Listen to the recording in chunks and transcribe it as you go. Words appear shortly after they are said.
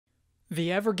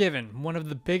The Ever Given, one of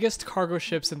the biggest cargo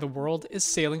ships in the world, is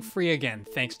sailing free again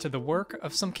thanks to the work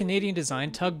of some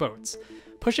Canadian-designed tugboats.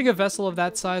 Pushing a vessel of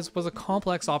that size was a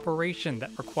complex operation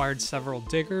that required several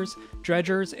diggers,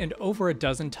 dredgers, and over a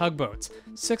dozen tugboats,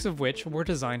 6 of which were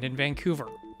designed in Vancouver.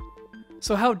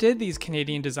 So how did these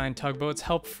Canadian-designed tugboats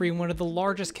help free one of the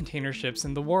largest container ships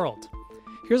in the world?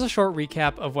 Here's a short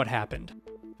recap of what happened.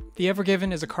 The Ever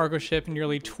Given is a cargo ship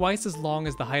nearly twice as long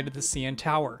as the height of the CN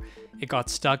Tower. It got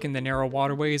stuck in the narrow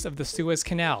waterways of the Suez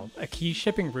Canal, a key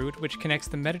shipping route which connects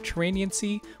the Mediterranean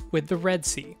Sea with the Red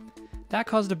Sea. That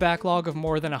caused a backlog of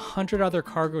more than 100 other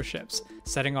cargo ships,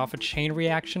 setting off a chain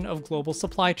reaction of global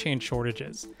supply chain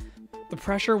shortages. The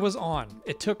pressure was on.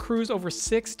 It took crews over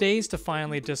 6 days to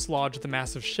finally dislodge the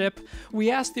massive ship.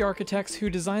 We asked the architects who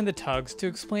designed the tugs to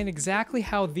explain exactly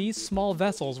how these small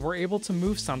vessels were able to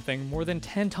move something more than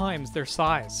 10 times their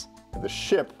size. The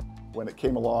ship, when it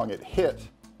came along, it hit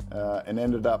and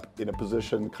ended up in a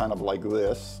position kind of like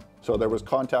this. So there was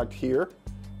contact here,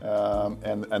 and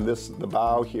the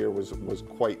bow here was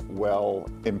quite well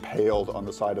impaled on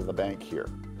the side of the bank here.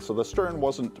 So the stern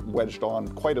wasn't wedged on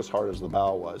quite as hard as the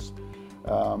bow was.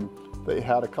 They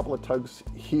had a couple of tugs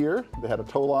here. They had a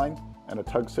tow line and a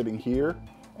tug sitting here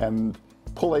and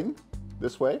pulling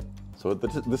this way. So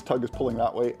this tug is pulling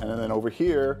that way, and then over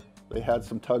here they had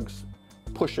some tugs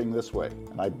pushing this way.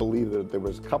 And I believe that there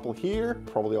was a couple here,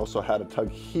 probably also had a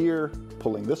tug here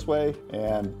pulling this way,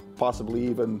 and possibly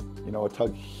even, a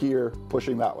tug here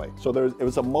pushing that way. So it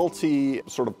was a multi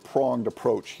sort of pronged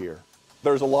approach here.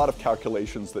 There's a lot of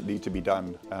calculations that need to be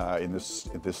done in this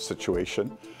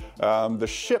situation. The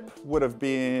ship would have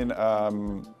been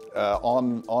on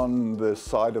the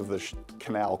side of the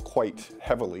canal quite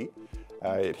heavily.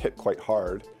 It hit quite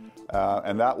hard,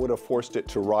 and that would have forced it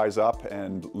to rise up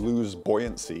and lose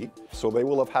buoyancy. So they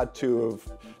will have had to have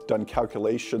done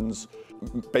calculations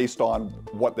based on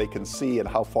what they can see and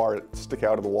how far it stick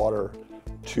out of the water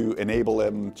to enable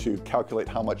them to calculate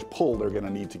how much pull they're going to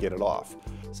need to get it off.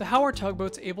 So how are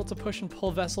tugboats able to push and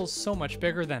pull vessels so much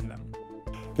bigger than them?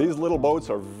 These little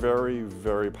boats are very,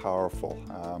 very powerful.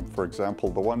 For example,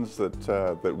 the ones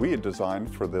that we had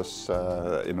designed for this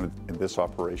in this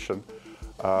operation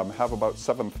have about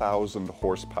 7,000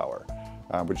 horsepower,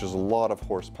 which is a lot of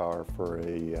horsepower for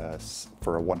a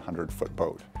 100-foot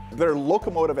boat. They're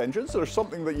locomotive engines. They're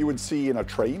something that you would see in a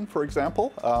train, for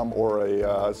example,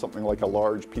 or something like a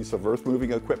large piece of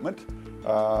earth-moving equipment.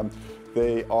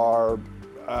 They are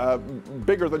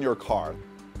bigger than your car.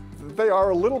 They are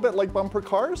a little bit like bumper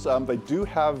cars. They do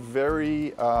have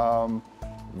very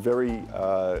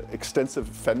extensive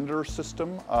fender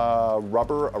system,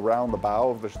 rubber around the bow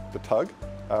of the tug,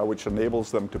 which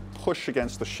enables them to push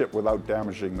against the ship without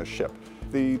damaging the ship.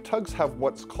 The tugs have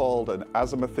what's called an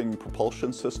azimuthing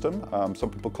propulsion system. Some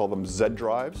people call them Z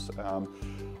drives.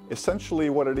 Essentially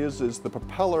what it is the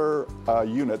propeller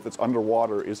unit that's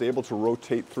underwater is able to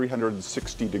rotate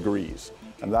 360 degrees,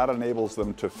 and that enables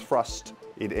them to thrust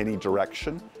in any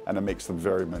direction, and it makes them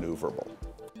very maneuverable.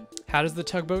 How does the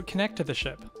tugboat connect to the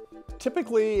ship?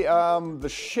 Typically, the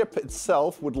ship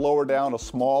itself would lower down a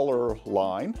smaller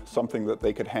line, something that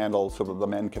they could handle so that the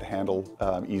men could handle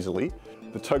easily.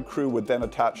 The tug crew would then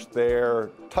attach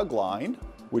their tug line,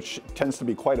 which tends to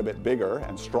be quite a bit bigger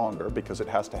and stronger because it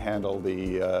has to handle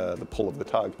the pull of the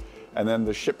tug. And then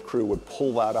the ship crew would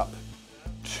pull that up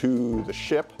to the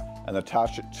ship and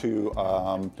attach it to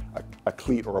a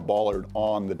cleat or a bollard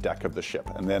on the deck of the ship.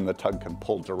 And then the tug can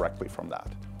pull directly from that.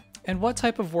 And what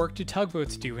type of work do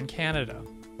tugboats do in Canada?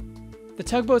 The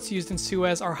tugboats used in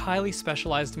Suez are highly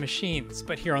specialized machines,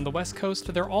 but here on the West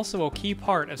Coast, they're also a key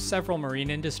part of several marine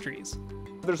industries.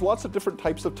 There's lots of different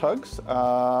types of tugs.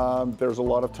 There's a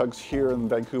lot of tugs here in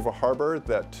Vancouver Harbor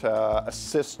that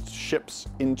assist ships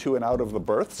into and out of the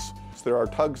berths. So there are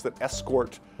tugs that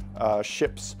escort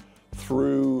ships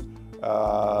through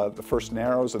the first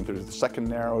narrows and through the second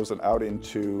narrows and out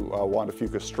into Juan de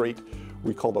Fuca Strait.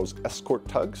 We call those escort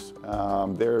tugs.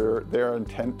 They're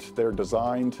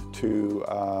designed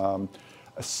to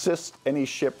assist any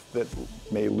ship that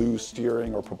may lose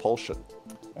steering or propulsion.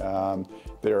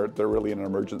 They're really an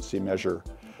emergency measure.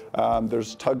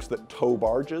 There's tugs that tow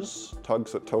barges,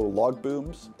 tugs that tow log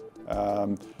booms.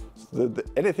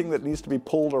 Anything that needs to be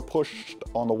pulled or pushed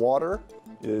on the water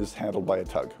is handled by a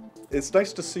tug. It's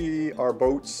nice to see our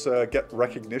boats get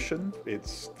recognition.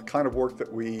 It's the kind of work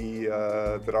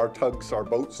that our tugs, our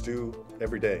boats do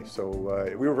every day. So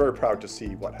we were very proud to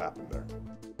see what happened there.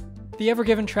 The Ever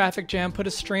Given traffic jam put a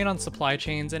strain on supply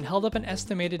chains and held up an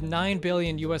estimated $9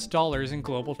 billion in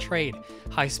global trade.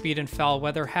 High speed and foul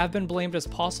weather have been blamed as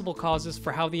possible causes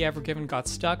for how the Ever Given got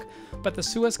stuck, but the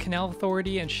Suez Canal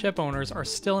Authority and ship owners are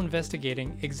still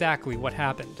investigating exactly what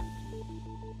happened.